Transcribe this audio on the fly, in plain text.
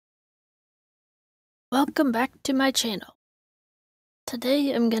Welcome back to my channel.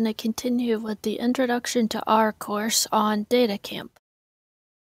 Today I'm going to continue with the Introduction to R course on Data Camp.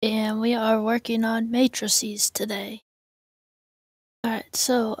 And we are working on matrices today. Alright,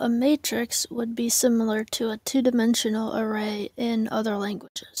 so a matrix would be similar to a two-dimensional array in other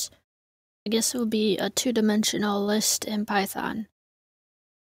languages. I guess it would be a two-dimensional list in Python.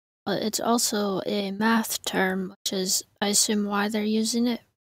 But it's also a math term, which is, I assume, why they're using it.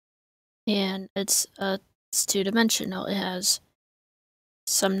 And it's two-dimensional. It has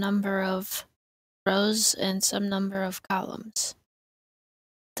some number of rows and some number of columns.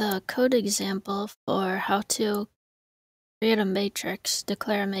 The code example for how to create a matrix,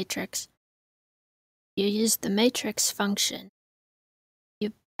 declare a matrix, you use the matrix function.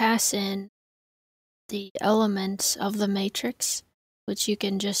 You pass in the elements of the matrix, which you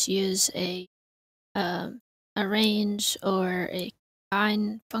can just use a range or a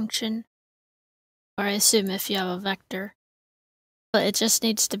combine function, or I assume if you have a vector. But it just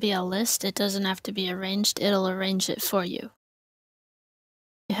needs to be a list. It doesn't have to be arranged. It'll arrange it for you.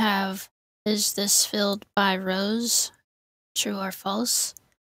 You have, is this filled by rows, true or false?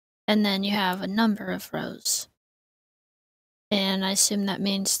 And then you have a number of rows. And I assume that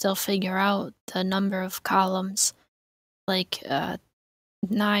means they'll figure out the number of columns, like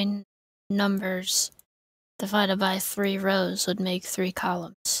 9 numbers divided by 3 rows would make 3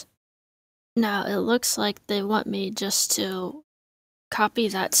 columns. Now it looks like they want me just to copy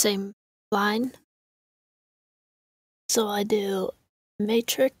that same line. So I do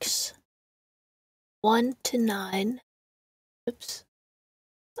matrix 1 to 9,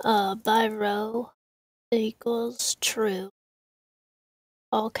 by row equals true,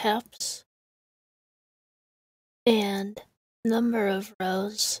 all caps, and number of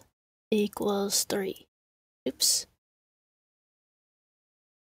rows equals 3.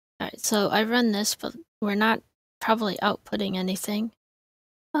 Alright, so I run this, but we're not probably outputting anything.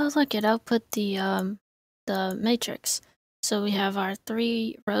 Oh, look, it output the matrix. So we have our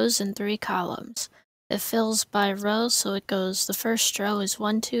 3 rows and 3 columns. It fills by row, so it goes, the first row is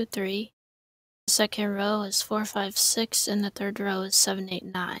 1, 2, 3. The second row is 4, 5, 6, and the third row is 7, 8,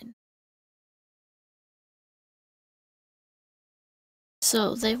 9.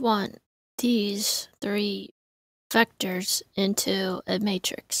 So they want these 3 vectors into a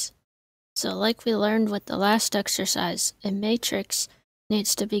matrix. So like we learned with the last exercise, a matrix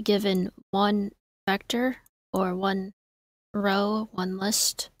needs to be given one vector or one row, one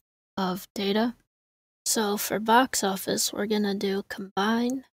list of data. So for box office, we're gonna do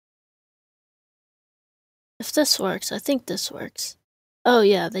combine. If this works, I think this works. Oh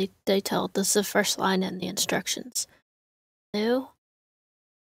yeah, they tell this is the first line in the instructions. New,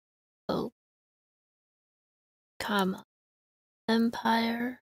 oh, comma,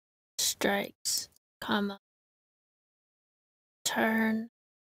 Empire strikes, comma, turn,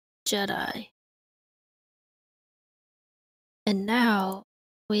 Jedi. And now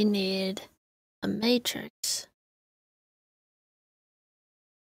we need a matrix.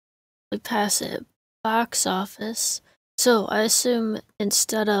 We pass it box office. So I assume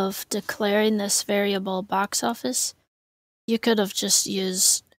instead of declaring this variable box office, you could have just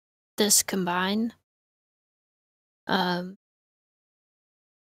used this combine.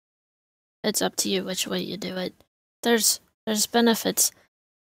 It's up to you which way you do it. There's benefits.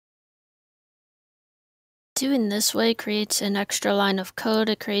 Doing this way creates an extra line of code,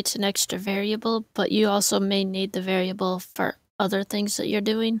 it creates an extra variable, but you also may need the variable for other things that you're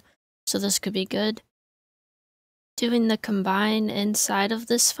doing, so this could be good. Doing the combine inside of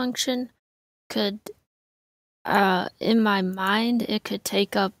this function could, in my mind, it could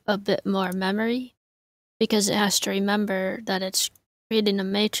take up a bit more memory, because it has to remember that it's creating a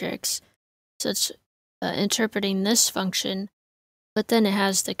matrix, so it's interpreting this function, but then it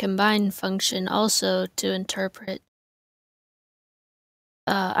has the combine function also to interpret.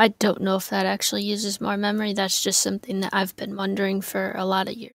 I don't know if that actually uses more memory. That's just something that I've been wondering for a lot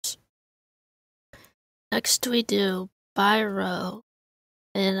of years. Next we do by row,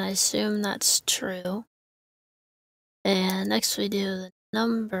 and I assume that's true. And next we do the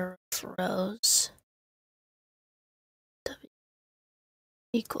number of rows, W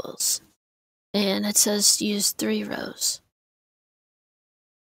equals, and it says use 3 rows.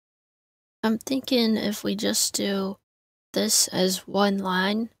 I'm thinking if we just do this as one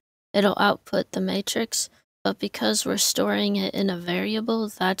line, it'll output the matrix, but because we're storing it in a variable,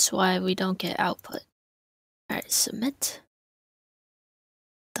 that's why we don't get output. Alright, submit.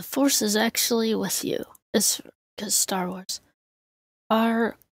 The Force is actually with you. It's because Star Wars.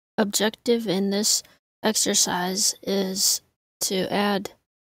 Our objective in this exercise is to add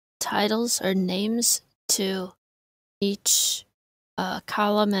titles or names to each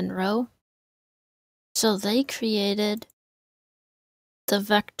column and row. So they created the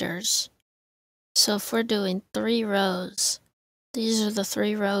vectors. So if we're doing 3 rows, these are the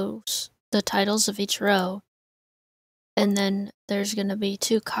 3 rows, the titles of each row. And then there's going to be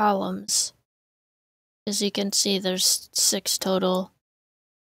 2 columns. As you can see, there's 6 total.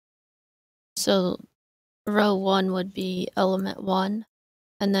 So row 1 would be element 1,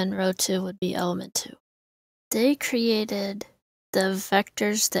 and then row 2 would be element 2. They created the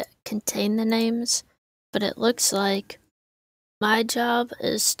vectors that contain the names, but it looks like my job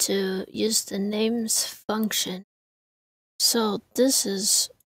is to use the names function. So this is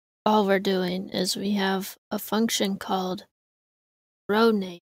all we're doing is we have a function called row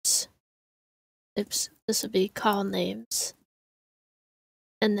names. Oops, this would be call names.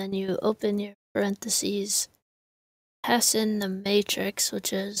 And then you open your parentheses, pass in the matrix,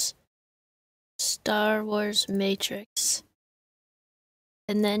 which is Star Wars matrix.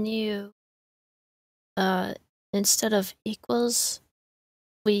 And then you, instead of equals,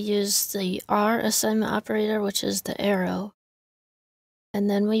 we use the R assignment operator, which is the arrow. And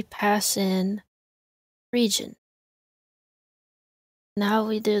then we pass in region. Now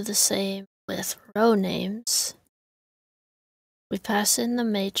we do the same with row names. We pass in the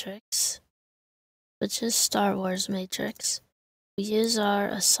matrix, which is Star Wars matrix. We use our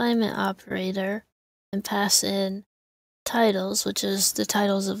assignment operator and pass in titles, which is the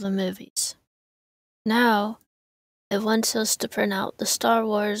titles of the movies. Now, it wants us to print out the Star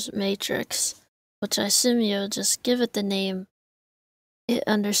Wars matrix, which I assume you'll just give it the name it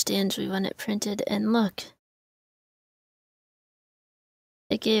understands we want it printed, and look.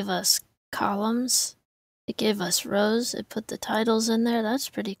 It gave us columns, it gave us rows, it put the titles in there. That's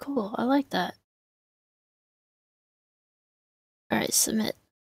pretty cool. I like that. Alright, submit.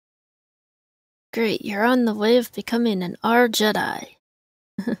 Great, you're on the way of becoming an R Jedi.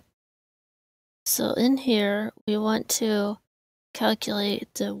 So in here, we want to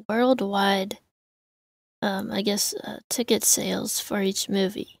calculate the worldwide, ticket sales for each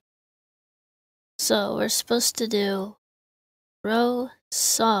movie. So we're supposed to do row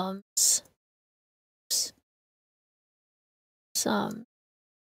sums, sum,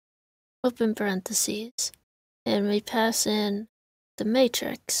 open parentheses, and we pass in the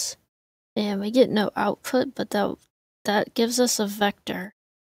matrix. And we get no output, but that gives us a vector.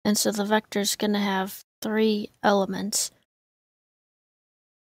 And so the vector is going to have 3 elements.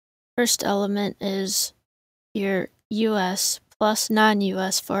 First element is your US plus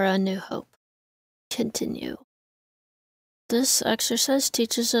non-US for A New Hope. Continue. This exercise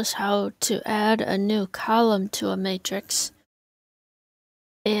teaches us how to add a new column to a matrix.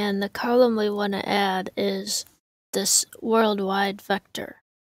 And the column we want to add is this worldwide vector.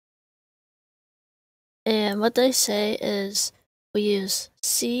 And what they say is we use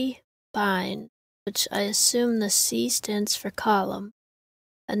C bind, which I assume the C stands for column,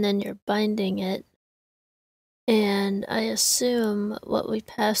 and then you're binding it. And I assume what we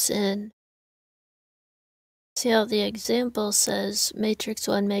pass in, see how the example says matrix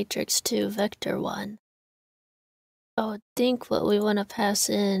 1, matrix 2, vector 1. I would think what we want to pass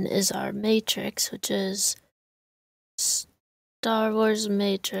in is our matrix, which is Star Wars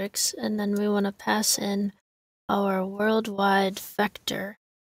matrix, and then we want to pass in our worldwide vector.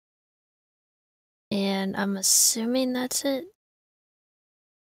 And I'm assuming that's it.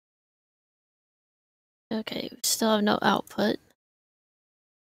 Okay, we still have no output.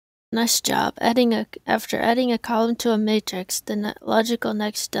 Nice job. After adding a column to a matrix, the logical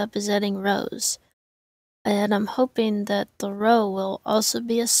next step is adding rows. And I'm hoping that the row will also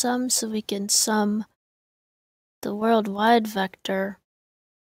be a sum, so we can sum the worldwide vector.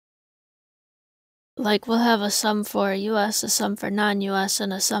 Like we'll have a sum for US, a sum for non-US,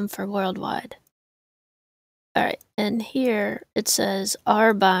 and a sum for worldwide. Alright, and here it says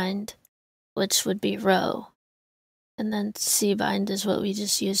R bind, which would be row. And then C bind is what we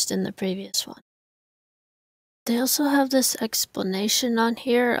just used in the previous one. They also have this explanation on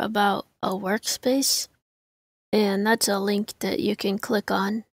here about a workspace. And that's a link that you can click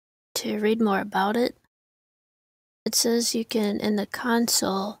on to read more about it. It says you can, in the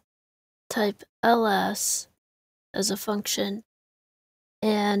console, type ls as a function,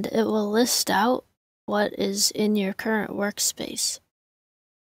 and it will list out what is in your current workspace,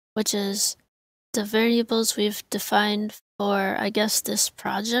 which is the variables we've defined for, I guess, this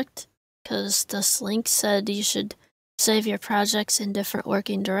project, because this link said you should save your projects in different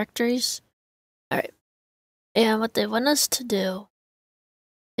working directories. Alright, and what they want us to do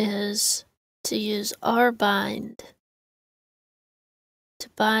is to use rbind to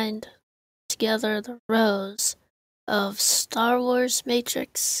bind together the rows of Star Wars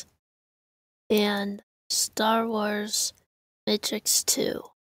Matrix and Star Wars Matrix 2.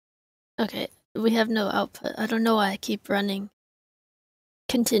 Okay, we have no output. I don't know why I keep running.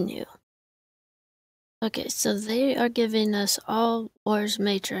 Continue. Okay, so they are giving us all Wars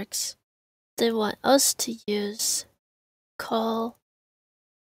Matrix. They want us to use call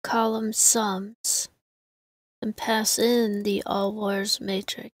column sums and pass in the all Wars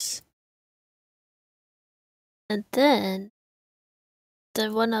Matrix. And then they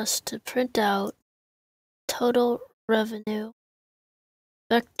want us to print out total revenue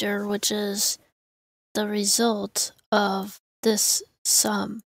vector, which is the result of this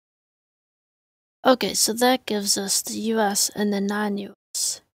sum. Okay, so that gives us the US and the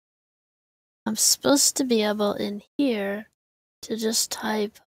non-US. I'm supposed to be able in here to just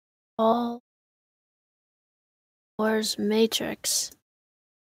type all Wars Matrix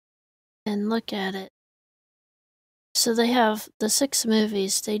and look at it. So they have the 6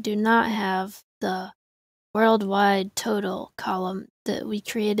 movies. They do not have the worldwide total column that we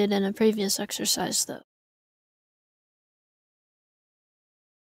created in a previous exercise though.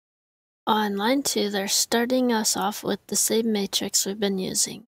 On line 2, they're starting us off with the same matrix we've been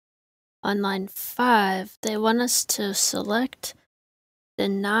using. On line 5, they want us to select the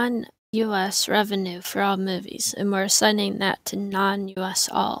non-US revenue for all movies, and we're assigning that to non-US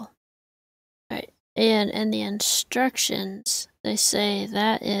all. Right. And in the instructions, they say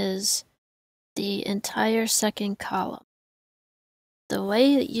that is the entire second column. The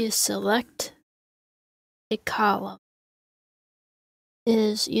way that you select a column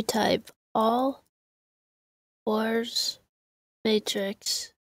is you type all Wars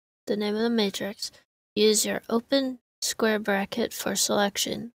Matrix, the name of the matrix, use your open square bracket for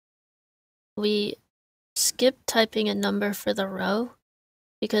selection. We skip typing a number for the row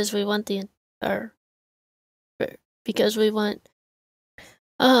because we want the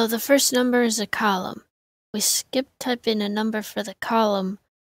first number is a column. We skip typing a number for the column.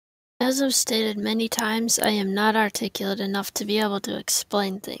 As I've stated many times, I am not articulate enough to be able to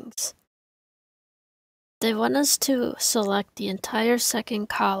explain things. They want us to select the entire second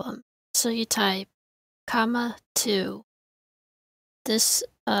column. So you type comma 2. This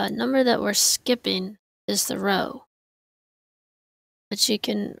number that we're skipping is the row, which you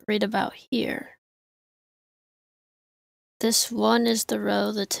can read about here. This 1 is the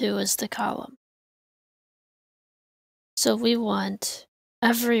row, the 2 is the column. So we want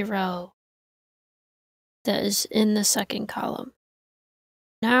every row that is in the second column.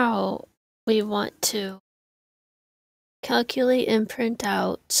 Now we want to calculate and print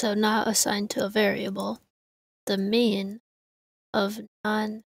out, so not assigned to a variable, the mean of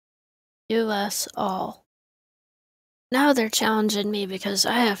non-US all. Now they're challenging me because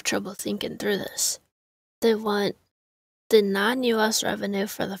I have trouble thinking through this. They want the non-US revenue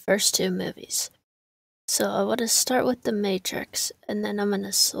for the first 2 movies. So I want to start with the matrix, and then I'm going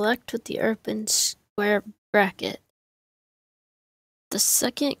to select with the open square bracket. The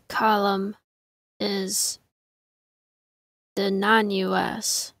second column is the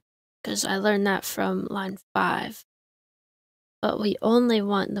non-US, because I learned that from line 5. But we only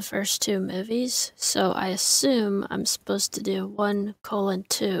want the first 2 movies, so I assume I'm supposed to do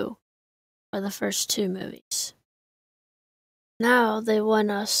 1:2 for the first 2 movies. Now they want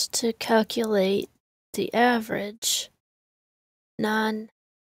us to calculate the average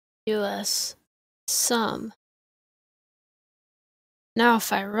non-US sum. Now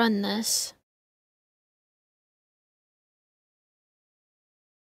if I run this,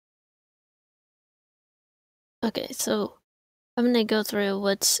 okay, so I'm going to go through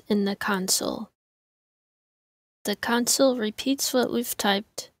what's in the console. The console repeats what we've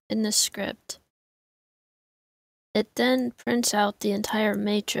typed in the script. It then prints out the entire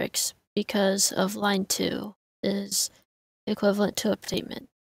matrix because of line 2 is equivalent to a statement.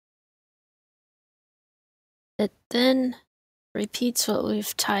 It then repeats what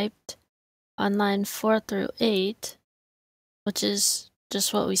we've typed on line 4 through 8, which is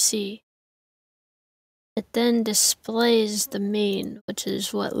just what we see. It then displays the mean, which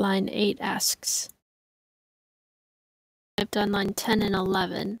is what line 8 asks. Typed on line 10 and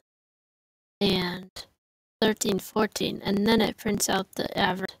 11, and 13, 14, and then it prints out the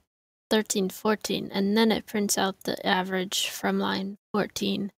average 13, 14, and then it prints out the average from line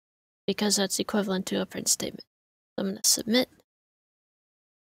 14 because that's equivalent to a print statement. So I'm going to submit.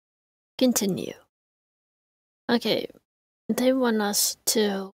 Continue. Okay, they want us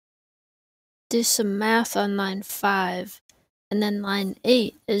to do some math on line 5, and then line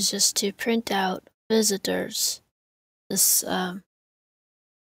 8 is just to print out visitors. This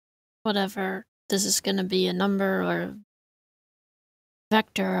whatever this is going to be, a number or a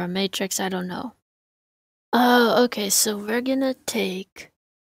vector or a matrix, I don't know. Oh, okay, so we're going to take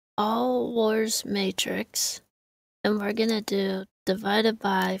all wars matrix and we're going to do divided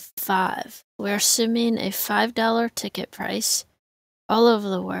by 5. We're assuming a $5 ticket price all over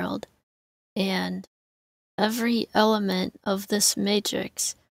the world, and every element of this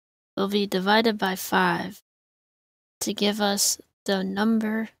matrix will be divided by 5 to give us the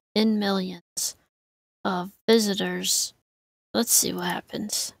number in millions of visitors. Let's see what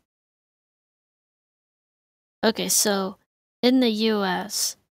happens. Okay, so in the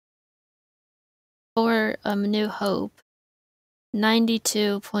US, for A New Hope,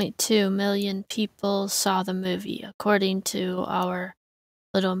 92.2 million people saw the movie, according to our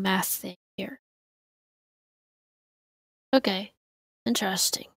little math thing here. Okay,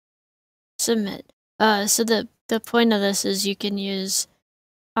 interesting. Submit. So the point of this is you can use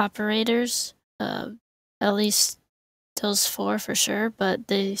operators, at least those 4 for sure, but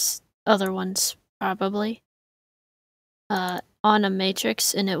these other ones probably, on a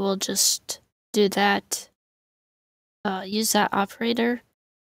matrix, and it will just do that, use that operator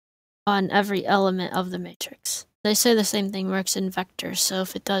on every element of the matrix. They say the same thing works in vectors, so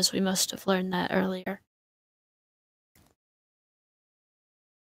if it does, we must have learned that earlier.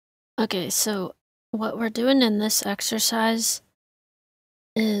 Okay, so what we're doing in this exercise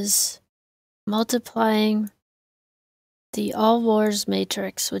is multiplying the all wars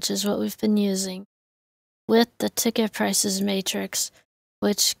matrix, which is what we've been using, with the ticket prices matrix,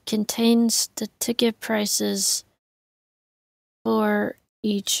 which contains the ticket prices for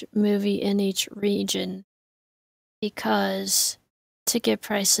each movie in each region, because ticket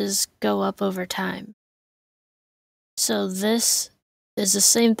prices go up over time. So this is the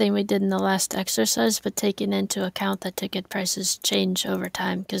same thing we did in the last exercise, but taking into account that ticket prices change over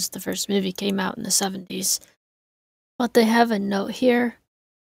time because the first movie came out in the 70s. But they have a note here.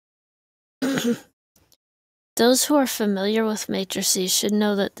 Those who are familiar with matrices should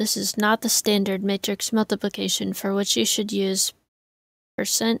know that this is not the standard matrix multiplication for which you should use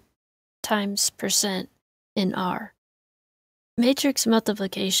percent times percent in R. Matrix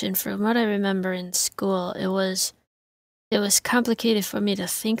multiplication, from what I remember in school, it was complicated for me to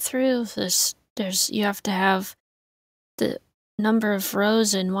think through. You have to have the number of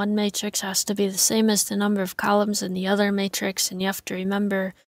rows in one matrix has to be the same as the number of columns in the other matrix, and you have to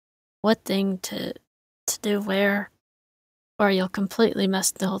remember what thing to do where, or you'll completely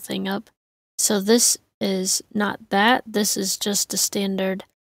mess the whole thing up. So this is not that. This is just a standard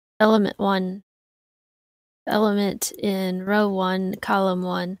element in row 1, column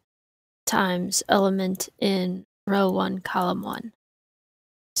 1, times element in row 1, column 1.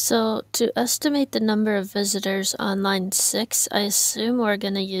 So to estimate the number of visitors on line 6, I assume we're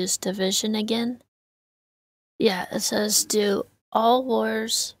going to use division again. Yeah, it says do all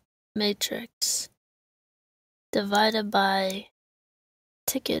wars matrix divided by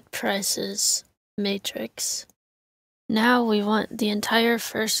ticket prices matrix. Now we want the entire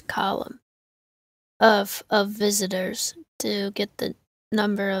first column of visitors to get the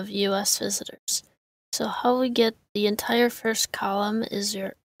number of US visitors. So how we get the entire first column is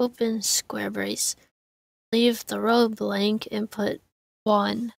your open square brace, leave the row blank and put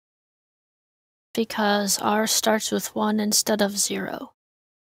 1, because R starts with 1 instead of 0.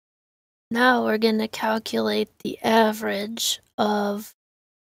 Now we're going to calculate the average of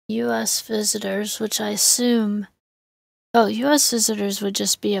US visitors, which I assume, US visitors would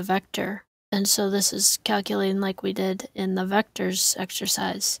just be a vector, and so this is calculating like we did in the vectors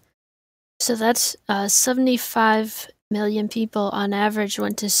exercise. So that's 75 million people on average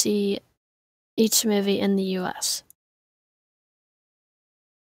went to see each movie in the US.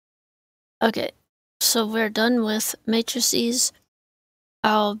 Okay, so we're done with matrices.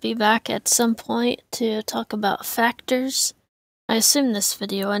 I'll be back at some point to talk about factors. I assume this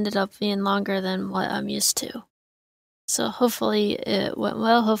video ended up being longer than what I'm used to. So hopefully it went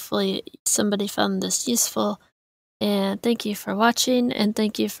well. Hopefully somebody found this useful. And thank you for watching, and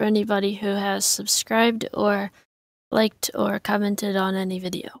thank you for anybody who has subscribed or liked or commented on any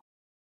video.